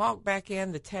 He walked back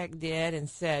in, the tech did, and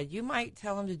said, you might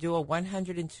tell him to do a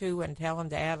 102 and tell him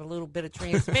to add a little bit of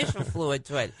transmission fluid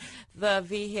to it. The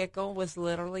vehicle was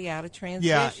literally out of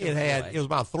transmission fluid. It was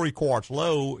about 3 quarts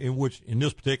low, in which in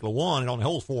this particular one, it only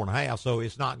holds 4.5, so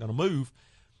it's not going to move.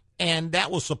 And that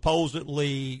was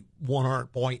supposedly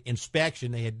 100-point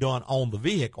inspection they had done on the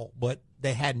vehicle, but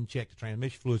they hadn't checked the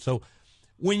transmission fluid. So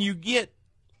when you get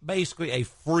basically a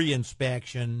free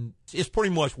inspection, it's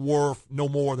pretty much worth no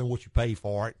more than what you pay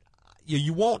for it.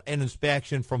 You want an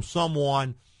inspection from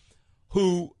someone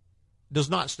who does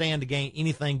not stand to gain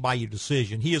anything by your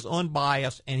decision. He is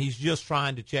unbiased, and he's just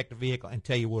trying to check the vehicle and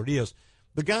tell you what it is.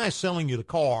 The guy selling you the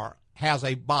car has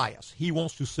a bias. He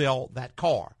wants to sell that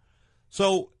car.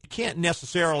 So you can't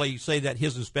necessarily say that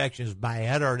his inspection is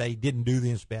bad or they didn't do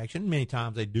the inspection. Many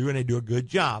times they do, and they do a good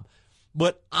job.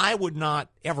 But I would not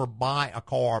ever buy a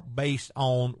car based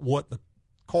on what the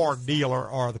car dealer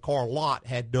or the car lot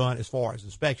had done as far as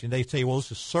inspection. They say, well, this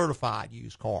is a certified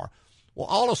used car. Well,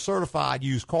 all a certified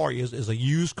used car is a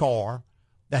used car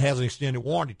that has an extended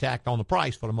warranty tacked on the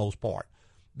price for the most part.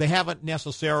 They haven't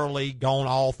necessarily gone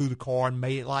all through the car and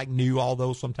made it like new,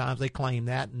 although sometimes they claim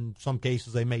that. In some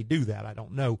cases they may do that. I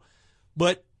don't know.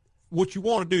 But what you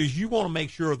want to do is you want to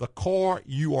make sure the car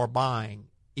you are buying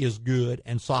is good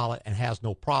and solid and has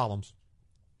no problems.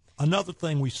 Another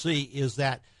thing we see is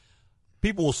that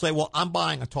people will say, well, I'm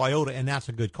buying a Toyota and that's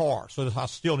a good car, so I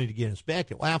still need to get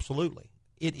inspected. Well, absolutely.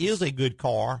 It is a good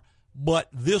car, but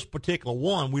this particular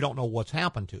one, we don't know what's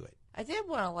happened to it. I did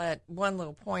want to let one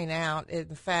little point out in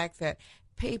the fact that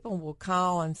people will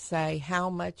call and say, how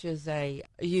much is a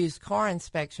used car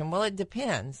inspection? Well, it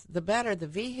depends. The better the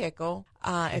vehicle,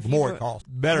 the more it costs.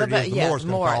 Better it is, the more it's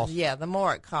going to cost. Yeah, the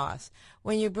more it costs.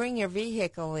 When you bring your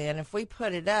vehicle in, if we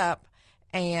put it up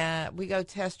and we go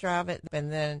test drive it,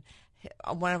 and then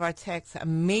one of our techs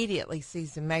immediately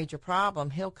sees a major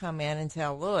problem, he'll come in and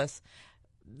tell Lewis,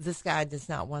 this guy does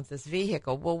not want this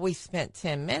vehicle. Well, we spent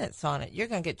 10 minutes on it. You're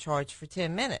going to get charged for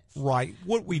 10 minutes. Right.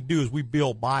 What we do is we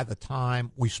bill by the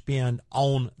time we spend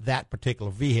on that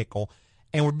particular vehicle,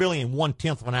 and we're billing in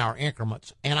 1/10 of an hour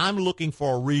increments. And I'm looking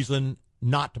for a reason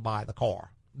not to buy the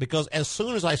car, because as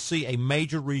soon as I see a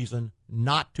major reason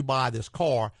not to buy this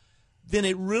car, then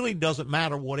it really doesn't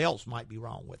matter what else might be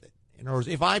wrong with it. In other words,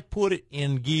 if I put it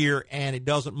in gear and it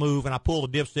doesn't move, and I pull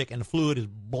the dipstick and the fluid is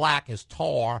black as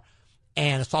tar,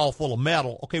 and it's all full of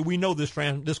metal, okay, we know this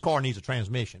car needs a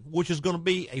transmission, which is going to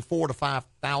be a $4,000 to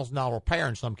 $5,000 repair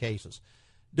in some cases.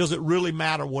 Does it really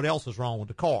matter what else is wrong with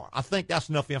the car? I think that's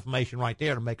enough information right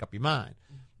there to make up your mind.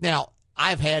 Now,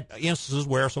 I've had instances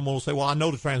where someone will say, well, I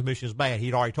know the transmission is bad.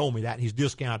 He'd already told me that, and he's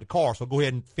discounted the car, so go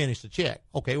ahead and finish the check.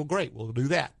 Okay, well, great. We'll do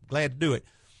that. Glad to do it.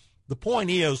 The point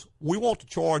is, we want to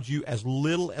charge you as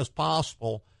little as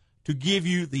possible to give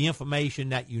you the information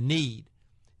that you need.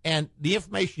 And the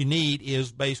information you need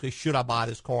is basically, should I buy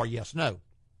this car? Yes, no.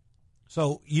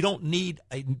 So you don't need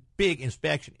a big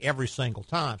inspection every single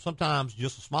time. Sometimes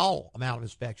just a small amount of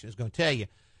inspection is going to tell you.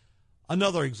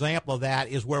 Another example of that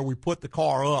is where we put the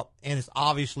car up, and it's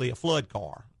obviously a flood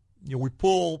car. You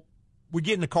know, we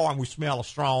get in the car and we smell a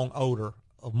strong odor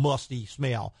of musty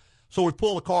smell. So we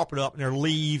pull the carpet up, and there are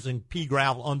leaves and pea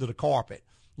gravel under the carpet.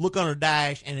 Look under the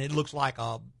dash, and it looks like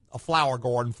a flower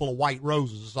garden full of white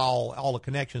roses. It's all the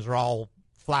connections are all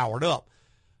flowered up.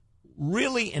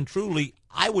 Really and truly,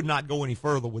 I would not go any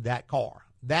further with that car.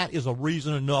 That is a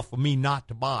reason enough for me not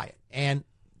to buy it. And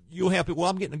you'll have people,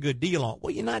 well, I'm getting a good deal on it.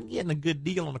 Well, you're not getting a good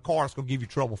deal on a car that's going to give you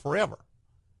trouble forever.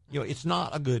 You know, it's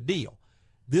not a good deal.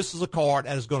 This is a car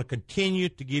that is going to continue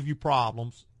to give you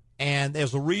problems, and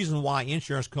there's a reason why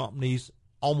insurance companies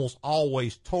almost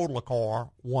always total a car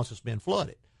once it's been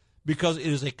flooded, because it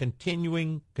is a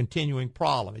continuing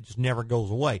problem. It just never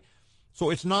goes away. So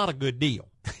it's not a good deal.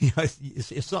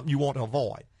 It's something you want to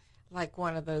avoid. Like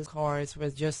one of those cars where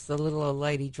just the little old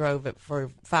lady drove it for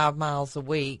 5 miles a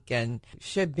week and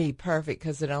should be perfect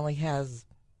because it only has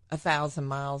 1,000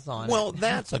 miles on it. Well,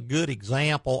 that's a good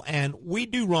example, and we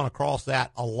do run across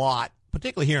that a lot,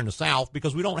 particularly here in the South,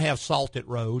 because we don't have salted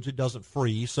roads. It doesn't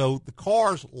freeze. So the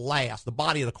cars last, the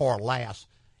body of the car lasts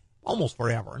almost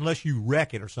forever. Unless you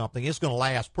wreck it or something, it's going to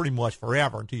last pretty much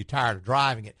forever until you're tired of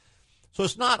driving it. So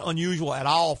it's not unusual at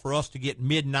all for us to get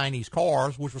mid-90s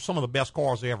cars, which were some of the best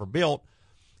cars they ever built,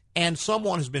 and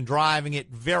someone has been driving it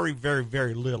very, very,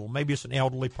 very little. Maybe it's an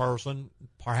elderly person.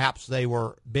 Perhaps they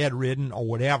were bedridden or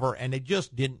whatever, and they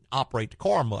just didn't operate the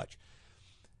car much.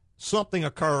 Something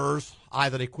occurs,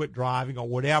 either they quit driving or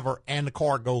whatever, and the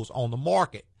car goes on the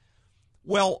market.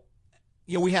 Well,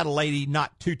 we had a lady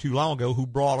not too long ago who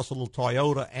brought us a little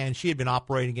Toyota, and she had been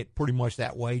operating it pretty much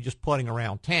that way, just putting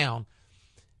around town.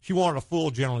 She wanted a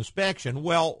full general inspection.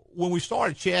 Well, when we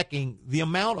started checking, the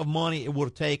amount of money it would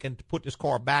have taken to put this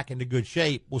car back into good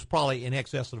shape was probably in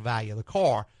excess of the value of the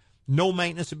car. No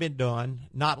maintenance had been done.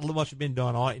 Not much had been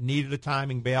done on it. It needed a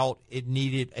timing belt. It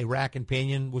needed a rack and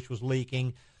pinion, which was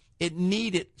leaking. It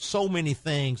needed so many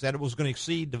things that it was going to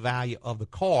exceed the value of the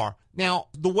car. Now,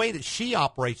 the way that she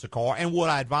operates the car, and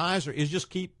what I advise her, is just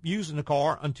keep using the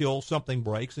car until something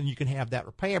breaks, and you can have that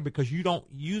repaired because you don't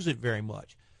use it very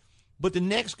much. But the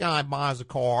next guy buys a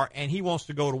car, and he wants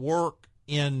to go to work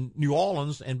in New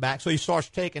Orleans and back, so he starts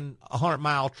taking a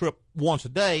 100-mile trip once a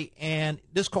day, and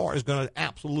this car is going to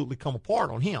absolutely come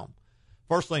apart on him.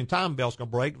 First thing, timing belt's going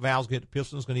to break, valves get the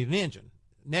piston's going to need an engine.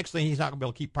 Next thing, he's not going to be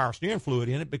able to keep power steering fluid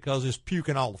in it because it's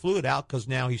puking all the fluid out because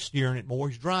now he's steering it more,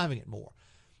 he's driving it more.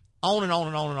 On and on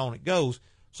and on and on it goes.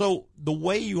 So the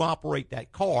way you operate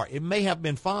that car, it may have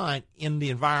been fine in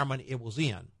the environment it was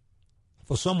in.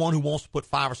 For someone who wants to put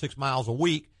 5 or 6 miles a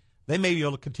week, they may be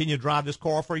able to continue to drive this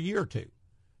car for a year or two.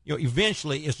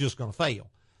 Eventually it's just going to fail.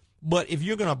 But if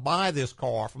you're going to buy this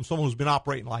car from someone who's been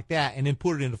operating like that and then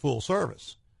put it into full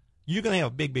service, you're going to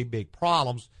have big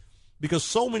problems because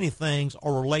so many things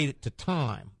are related to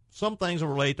time. Some things are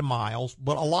related to miles,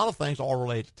 but a lot of things are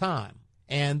related to time.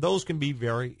 And those can be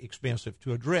very expensive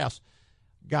to address.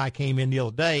 Guy came in the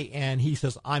other day, and he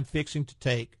says, I'm fixing to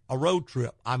take a road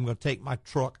trip. I'm going to take my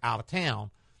truck out of town.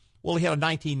 Well, he had a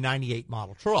 1998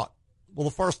 model truck. Well,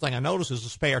 the first thing I noticed is the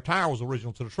spare tire was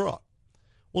original to the truck.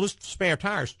 Well, this spare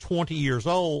tire is 20 years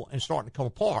old and starting to come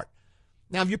apart.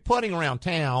 Now, if you're putting around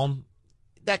town,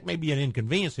 that may be an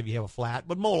inconvenience if you have a flat,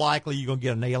 but more likely you're going to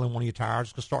get a nail in one of your tires.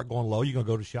 It's going to start going low. You're going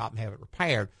to go to the shop and have it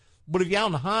repaired. But if you're out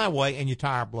on the highway and your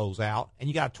tire blows out and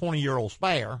you got a 20-year-old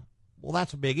spare, well,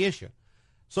 that's a big issue.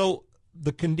 So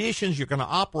the conditions you're going to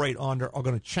operate under are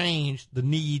going to change the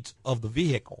needs of the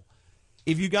vehicle.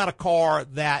 If you got a car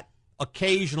that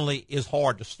occasionally is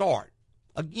hard to start,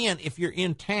 again, if you're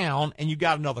in town and you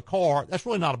got another car, that's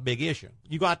really not a big issue.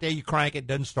 You go out there, you crank it,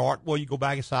 doesn't start. Well, you go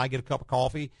back inside, get a cup of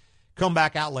coffee, come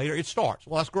back out later, it starts.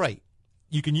 Well, that's great.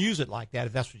 You can use it like that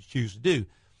if that's what you choose to do.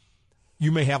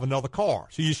 You may have another car,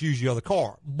 so you just use your other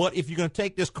car. But if you're going to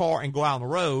take this car and go out on the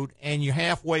road and you're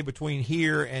halfway between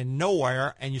here and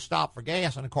nowhere and you stop for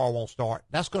gas and the car won't start,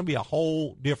 that's going to be a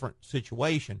whole different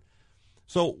situation.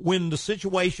 So when the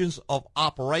situations of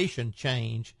operation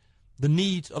change, the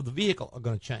needs of the vehicle are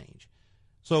going to change.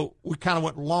 So we kind of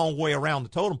went a long way around the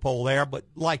totem pole there, but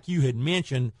like you had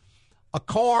mentioned, a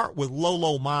car with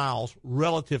low miles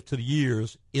relative to the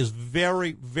years is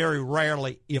very, very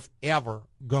rarely, if ever,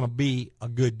 going to be a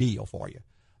good deal for you.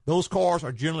 Those cars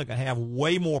are generally going to have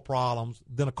way more problems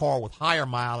than a car with higher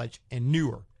mileage and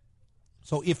newer.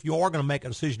 So if you are going to make a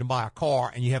decision to buy a car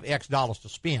and you have X dollars to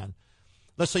spend,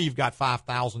 let's say you've got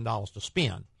 $5,000 to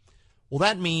spend. Well,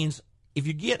 that means if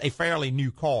you get a fairly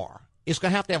new car, it's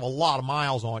going to have a lot of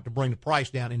miles on it to bring the price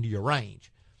down into your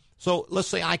range. So let's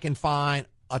say I can find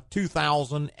a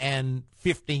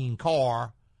 2015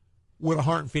 car with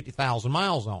 150,000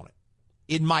 miles on it.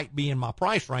 It might be in my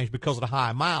price range because of the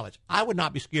high mileage. I would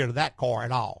not be scared of that car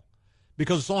at all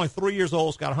because it's only 3 years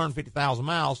old. It's got 150,000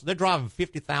 miles. They're driving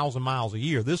 50,000 miles a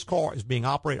year. This car is being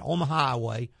operated on the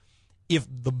highway. If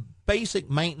the basic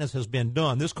maintenance has been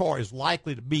done, this car is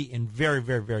likely to be in very,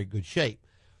 very, very good shape.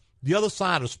 The other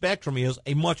side of the spectrum is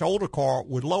a much older car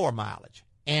with lower mileage.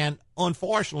 And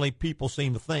unfortunately, people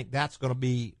seem to think that's going to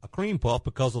be a cream puff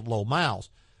because of low miles.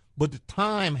 But the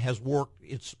time has worked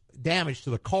its damage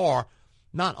to the car.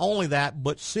 Not only that,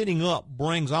 but sitting up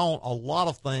brings on a lot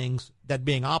of things that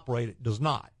being operated does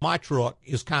not. My truck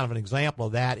is kind of an example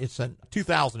of that. It's a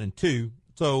 2002,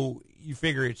 so you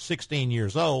figure it's 16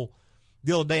 years old.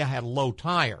 The other day I had a low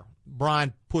tire.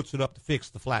 Brian puts it up to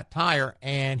fix the flat tire,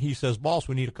 and he says, boss,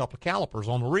 we need a couple of calipers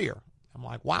on the rear. I'm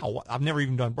like, wow, I've never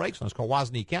even done brakes on this car. Why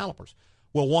does it need calipers?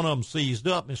 Well, one of them seized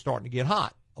up and starting to get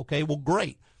hot. Okay, well,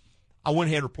 great. I went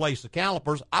ahead and replaced the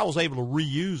calipers. I was able to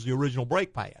reuse the original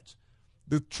brake pads.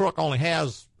 The truck only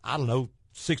has,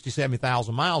 60,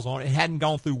 70,000 miles on it. It hadn't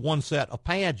gone through one set of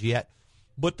pads yet,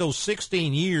 but those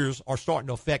 16 years are starting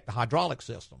to affect the hydraulic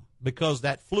system because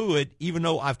that fluid, even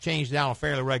though I've changed it out on a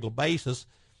fairly regular basis,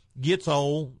 gets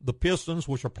old. The pistons,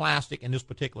 which are plastic in this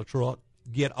particular truck,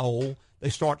 get old, they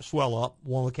start to swell up.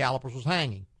 One of the calipers was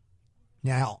hanging.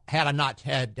 Now, had I not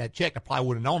had that check, I probably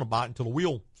would have known about it until the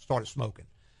wheel started smoking.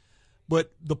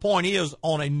 But the point is,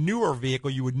 on a newer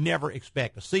vehicle, you would never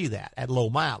expect to see that at low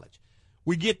mileage.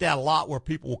 We get that a lot where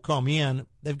people will come in,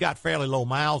 they've got fairly low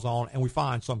miles on, and we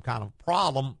find some kind of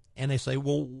problem, and they say,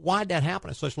 well, why'd that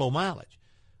happen at such low mileage?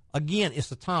 Again, it's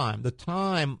the time. The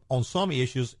time on some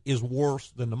issues is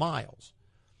worse than the miles.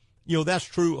 You know, that's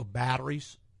true of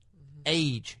batteries.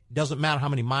 Age, doesn't matter how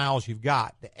many miles you've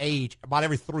got. The age, about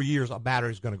every 3 years, a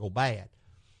battery is going to go bad.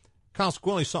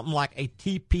 Consequently, something like a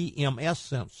TPMS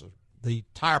sensor, the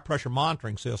tire pressure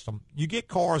monitoring system, you get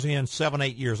cars in 7,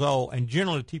 8 years old, and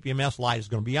generally the TPMS light is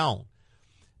going to be on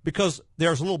because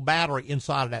there's a little battery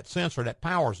inside of that sensor that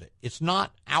powers it. It's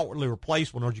not outwardly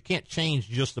replaceable, or you can't change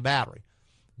just the battery,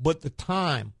 but the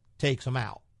time takes them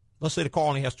out. Let's say the car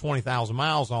only has 20,000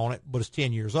 miles on it, but it's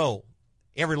 10 years old.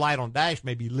 Every light on the dash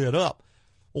may be lit up.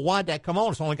 Well, why'd that come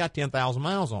on? It's only got 10,000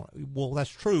 miles on it. Well, that's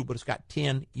true, but it's got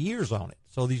 10 years on it.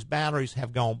 So these batteries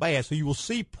have gone bad. So you will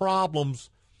see problems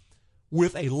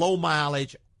with a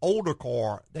low-mileage, older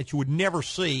car that you would never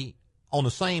see on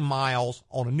the same miles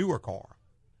on a newer car.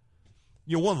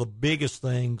 You know, one of the biggest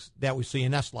things that we see,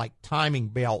 and that's like timing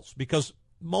belts, because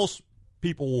most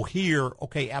people will hear,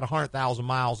 okay, at 100,000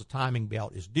 miles, the timing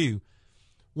belt is due.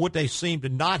 What they seem to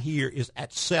not hear is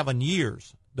at 7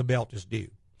 years, the belt is due.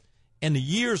 And the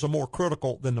years are more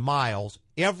critical than the miles.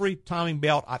 Every timing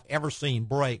belt I've ever seen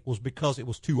break was because it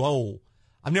was too old.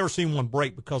 I've never seen one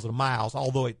break because of the miles,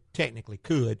 although it technically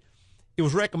could. It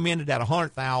was recommended at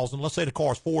 100,000. Let's say the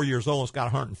car is 4 years old and it's got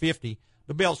 150.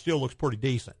 The belt still looks pretty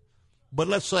decent. But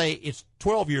let's say it's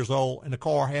 12 years old and the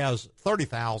car has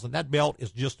 30,000. That belt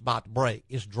is just about to break.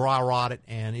 It's dry rotted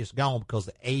and it's gone because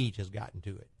the age has gotten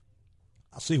to it.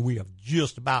 I see we are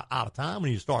just about out of time. We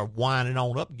need to start winding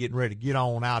on up and getting ready to get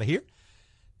on out of here.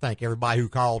 Thank everybody who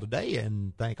called today,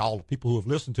 and thank all the people who have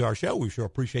listened to our show. We sure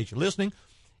appreciate you listening.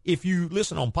 If you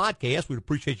listen on podcast, we'd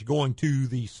appreciate you going to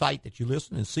the site that you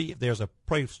listen and see if there's a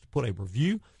place to put a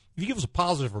review. If you give us a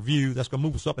positive review, that's going to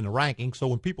move us up in the rankings. So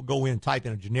when people go in and type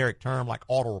in a generic term like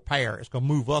auto repair, it's going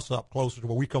to move us up closer to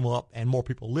where we come up and more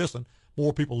people listen.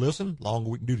 More people listen, the longer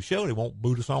we can do the show, they won't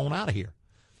boot us on out of here.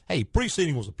 Hey,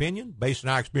 preceding was opinion based on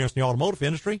our experience in the automotive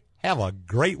industry. Have a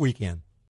great weekend.